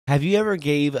Have you ever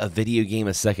gave a video game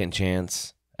a second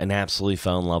chance and absolutely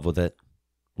fell in love with it?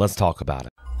 Let's talk about it.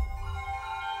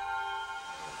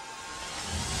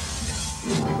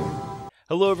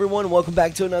 Hello everyone, welcome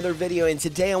back to another video, and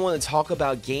today I want to talk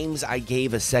about games I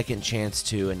gave a second chance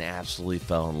to and absolutely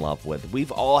fell in love with.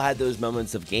 We've all had those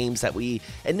moments of games that we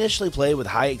initially played with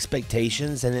high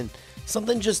expectations and then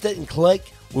something just didn't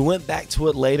click. We went back to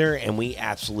it later and we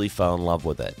absolutely fell in love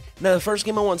with it. Now, the first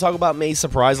game I want to talk about may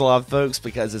surprise a lot of folks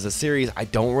because it's a series I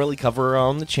don't really cover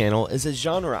on the channel. It's a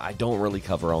genre I don't really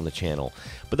cover on the channel.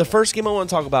 But the first game I want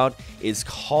to talk about is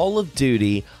Call of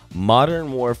Duty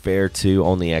Modern Warfare 2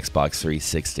 on the Xbox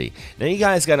 360. Now, you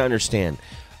guys got to understand,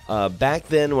 back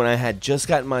then when I had just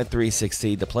gotten my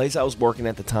 360, the place I was working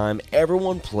at the time,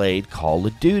 everyone played Call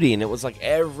of Duty, and it was like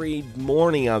every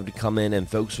morning I would come in and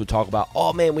folks would talk about,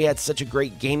 oh man, we had such a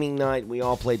great gaming night, we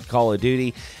all played Call of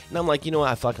Duty, and I'm like, you know what,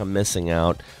 I feel like I'm missing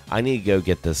out, I need to go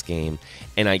get this game,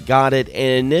 and I got it,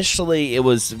 and initially it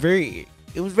was very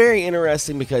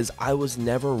interesting because I was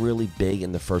never really big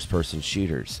in the first-person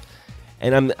shooters,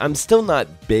 and I'm still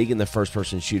not big in the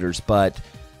first-person shooters, but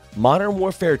Modern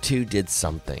Warfare 2 did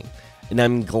something, and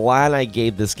I'm glad I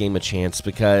gave this game a chance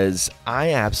because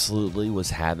I absolutely was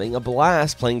having a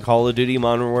blast playing Call of Duty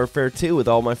Modern Warfare 2 with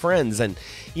all my friends. And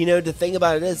you know, the thing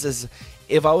about it is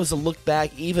if I was to look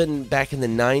back, even back in the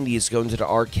 90s, going to the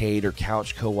arcade or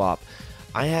couch co-op,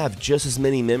 I have just as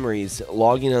many memories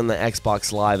logging on the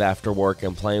Xbox Live after work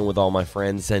and playing with all my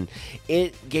friends, and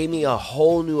it gave me a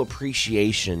whole new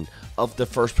appreciation of the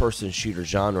first-person shooter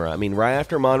genre. I mean, right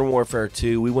after Modern Warfare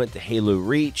 2, we went to Halo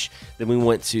Reach, then we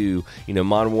went to,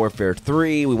 Modern Warfare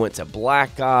 3, we went to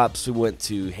Black Ops, we went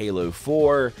to Halo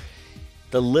 4.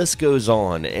 The list goes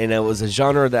on, and it was a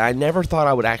genre that I never thought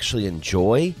I would actually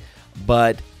enjoy,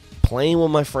 but playing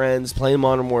with my friends, playing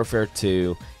Modern Warfare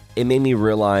 2, it made me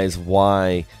realize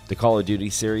why the Call of Duty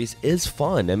series is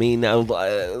fun. I mean, a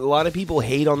lot of people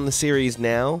hate on the series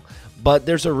now, but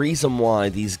there's a reason why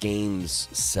these games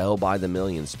sell by the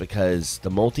millions, because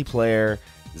the multiplayer,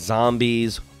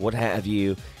 zombies, what have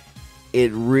you,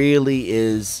 it really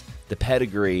is the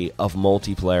pedigree of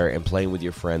multiplayer and playing with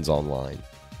your friends online,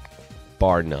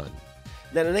 bar none.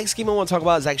 Now, the next game I want to talk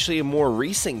about is actually a more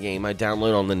recent game I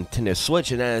downloaded on the Nintendo Switch,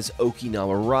 and that is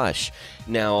Okinawa Rush.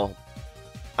 Now,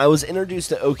 I was introduced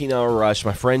to Okinawa Rush.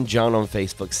 My friend John on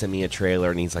Facebook sent me a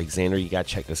trailer, and he's like, Xander, you gotta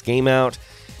check this game out.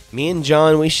 Me and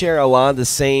John, we share a lot of the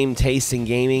same taste in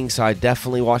gaming, so I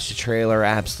definitely watched the trailer,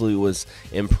 absolutely was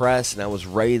impressed, and I was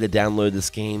ready to download this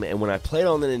game. And when I played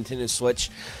on the Nintendo Switch,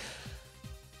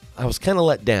 I was kind of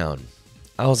let down.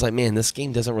 I was like, man, this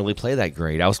game doesn't really play that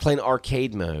great. I was playing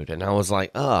arcade mode, and I was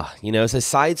like, it's a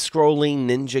side-scrolling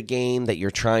ninja game that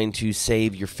you're trying to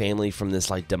save your family from this,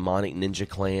 like, demonic ninja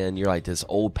clan. You're like this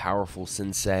old, powerful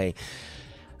sensei.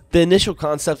 The initial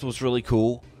concept was really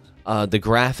cool. The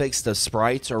graphics, the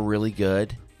sprites are really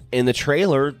good. In the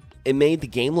trailer, it made the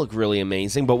game look really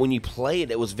amazing, but when you play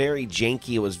it, it was very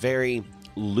janky, it was very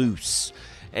loose.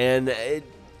 And it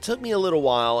took me a little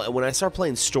while, and when I started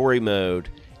playing story mode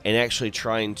and actually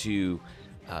trying to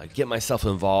get myself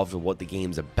involved in what the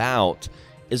game's about,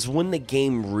 is when the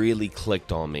game really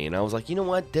clicked on me. And I was like, you know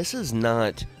what, this is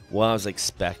not what I was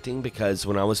expecting, because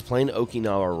when I was playing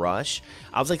Okinawa Rush,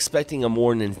 I was expecting a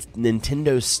more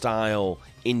Nintendo-style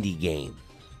indie game.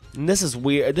 And this is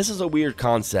weird. This is a weird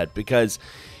concept because,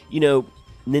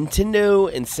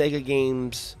 Nintendo and Sega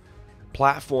games,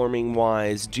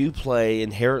 platforming-wise, do play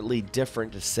inherently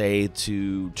different to, say,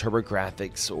 to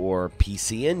TurboGrafx or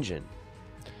PC Engine.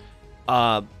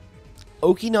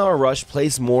 Okinawa Rush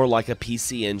plays more like a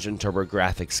PC Engine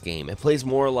TurboGrafx game. It plays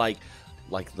more like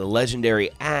the legendary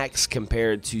axe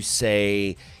compared to,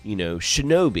 say,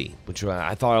 Shinobi, which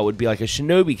I thought it would be like a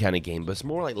Shinobi kind of game, but it's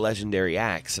more like legendary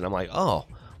axe. And I'm like, oh,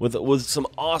 with some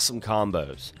awesome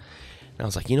combos. And I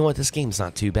was like, you know what, this game's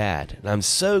not too bad. And I'm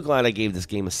so glad I gave this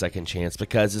game a second chance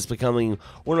because it's becoming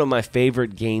one of my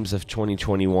favorite games of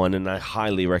 2021, and I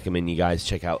highly recommend you guys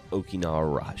check out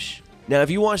Okinawa Rush. Now, if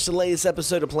you watched the latest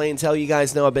episode of Play and Tell, you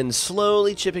guys know I've been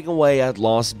slowly chipping away at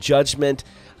Lost Judgment.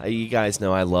 You guys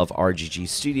know I love RGG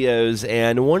Studios,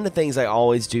 and one of the things I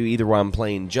always do, either when I'm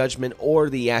playing Judgment or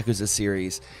the Yakuza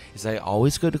series, is I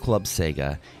always go to Club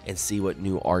Sega and see what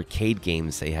new arcade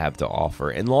games they have to offer.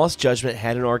 And Lost Judgment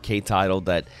had an arcade title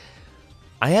that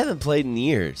I haven't played in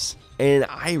years, and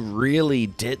I really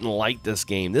didn't like this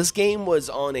game. This game was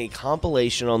on a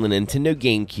compilation on the Nintendo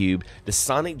GameCube, the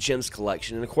Sonic Gems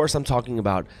collection, and of course I'm talking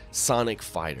about Sonic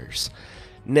Fighters.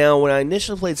 Now, when I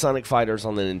initially played Sonic Fighters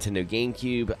on the Nintendo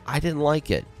GameCube, I didn't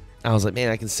like it. I was like, man,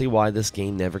 I can see why this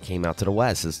game never came out to the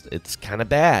West. It's kind of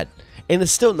bad. And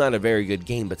it's still not a very good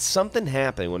game, but something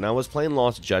happened when I was playing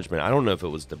Lost Judgment. I don't know if it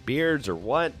was the beards or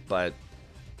what, but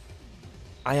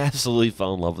I absolutely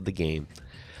fell in love with the game.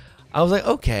 I was like,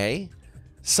 okay.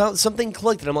 Something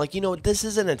clicked, and I'm like, you know what? This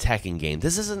isn't a Tekken game.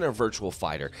 This isn't a virtual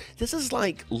fighter. This is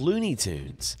like Looney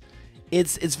Tunes.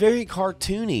 It's very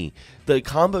cartoony. The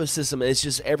combo system is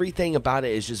just, everything about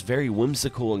it is just very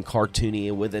whimsical and cartoony,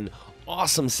 and with an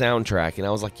awesome soundtrack. And I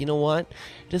was like, you know what?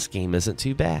 This game isn't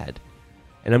too bad.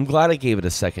 And I'm glad I gave it a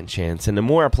second chance. And the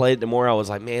more I played it, the more I was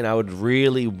like, man, I would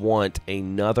really want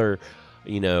another,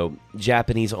 you know,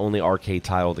 Japanese-only arcade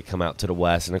title to come out to the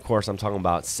West. And, of course, I'm talking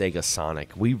about Sega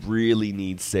Sonic. We really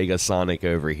need Sega Sonic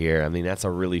over here. I mean, that's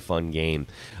a really fun game.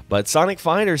 But Sonic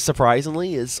Fighters,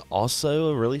 surprisingly, is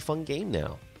also a really fun game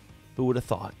now. Who would have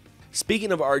thought?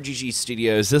 Speaking of RGG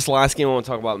Studios, this last game I want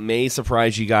to talk about may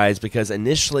surprise you guys, because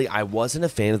initially I wasn't a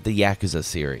fan of the Yakuza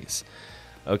series.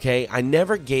 Okay, I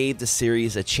never gave the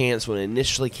series a chance when it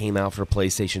initially came out for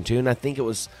PlayStation 2, and I think it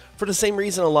was for the same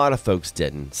reason a lot of folks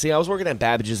didn't. See, I was working at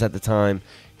Babbage's at the time.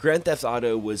 Grand Theft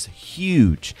Auto was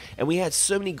huge, and we had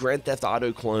so many Grand Theft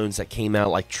Auto clones that came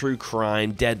out, like True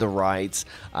Crime, Dead to Rights.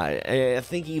 I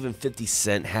think even 50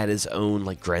 Cent had his own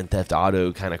like Grand Theft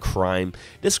Auto kind of crime.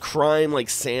 This crime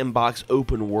like sandbox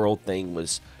open world thing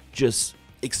was just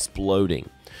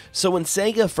exploding. So when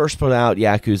Sega first put out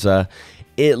Yakuza,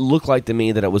 it looked like to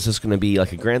me that it was just going to be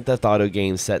like a Grand Theft Auto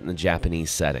game set in the Japanese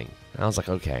setting. I was like,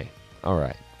 okay, all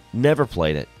right. Never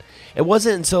played it. It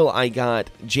wasn't until I got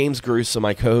James Grusso,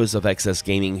 my co-host of XS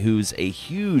Gaming, who's a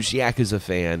huge Yakuza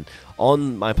fan,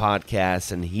 on my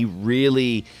podcast, and he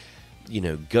really, you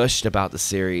know, gushed about the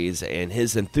series, and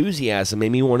his enthusiasm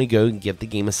made me want to go and give the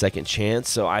game a second chance.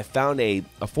 So I found a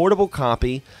affordable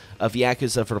copy of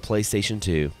Yakuza for the PlayStation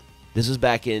 2. This was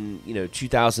back in, you know,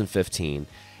 2015.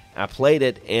 I played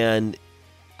it, and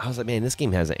I was like, man, this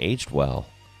game hasn't aged well.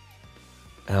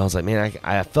 And I was like, man,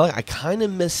 I felt like I kind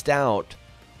of missed out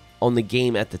on the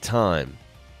game at the time,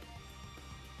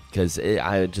 because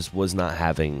I just was not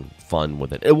having fun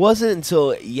with it. It wasn't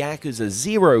until Yakuza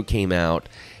 0 came out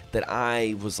that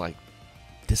I was like,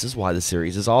 this is why the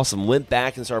series is awesome. Went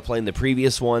back and started playing the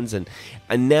previous ones, and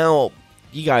now,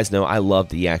 you guys know I love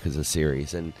the Yakuza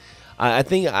series. And I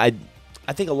think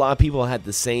a lot of people had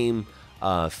the same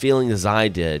feeling as I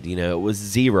did. You know, it was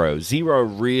Zero. Zero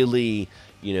really,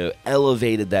 you know,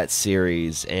 elevated that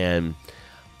series, and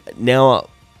now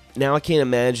I can't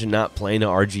imagine not playing an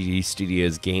RGG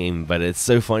Studios game, but it's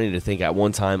so funny to think at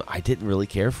one time I didn't really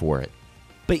care for it.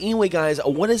 But anyway, guys,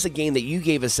 what is a game that you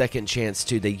gave a second chance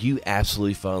to that you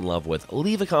absolutely fell in love with?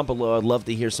 Leave a comment below. I'd love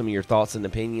to hear some of your thoughts and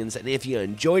opinions. And if you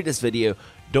enjoyed this video,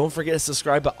 don't forget to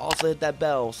subscribe, but also hit that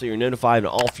bell so you're notified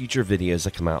of all future videos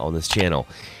that come out on this channel.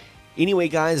 Anyway,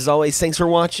 guys, as always, thanks for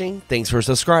watching, thanks for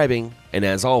subscribing, and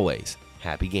as always,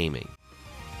 happy gaming.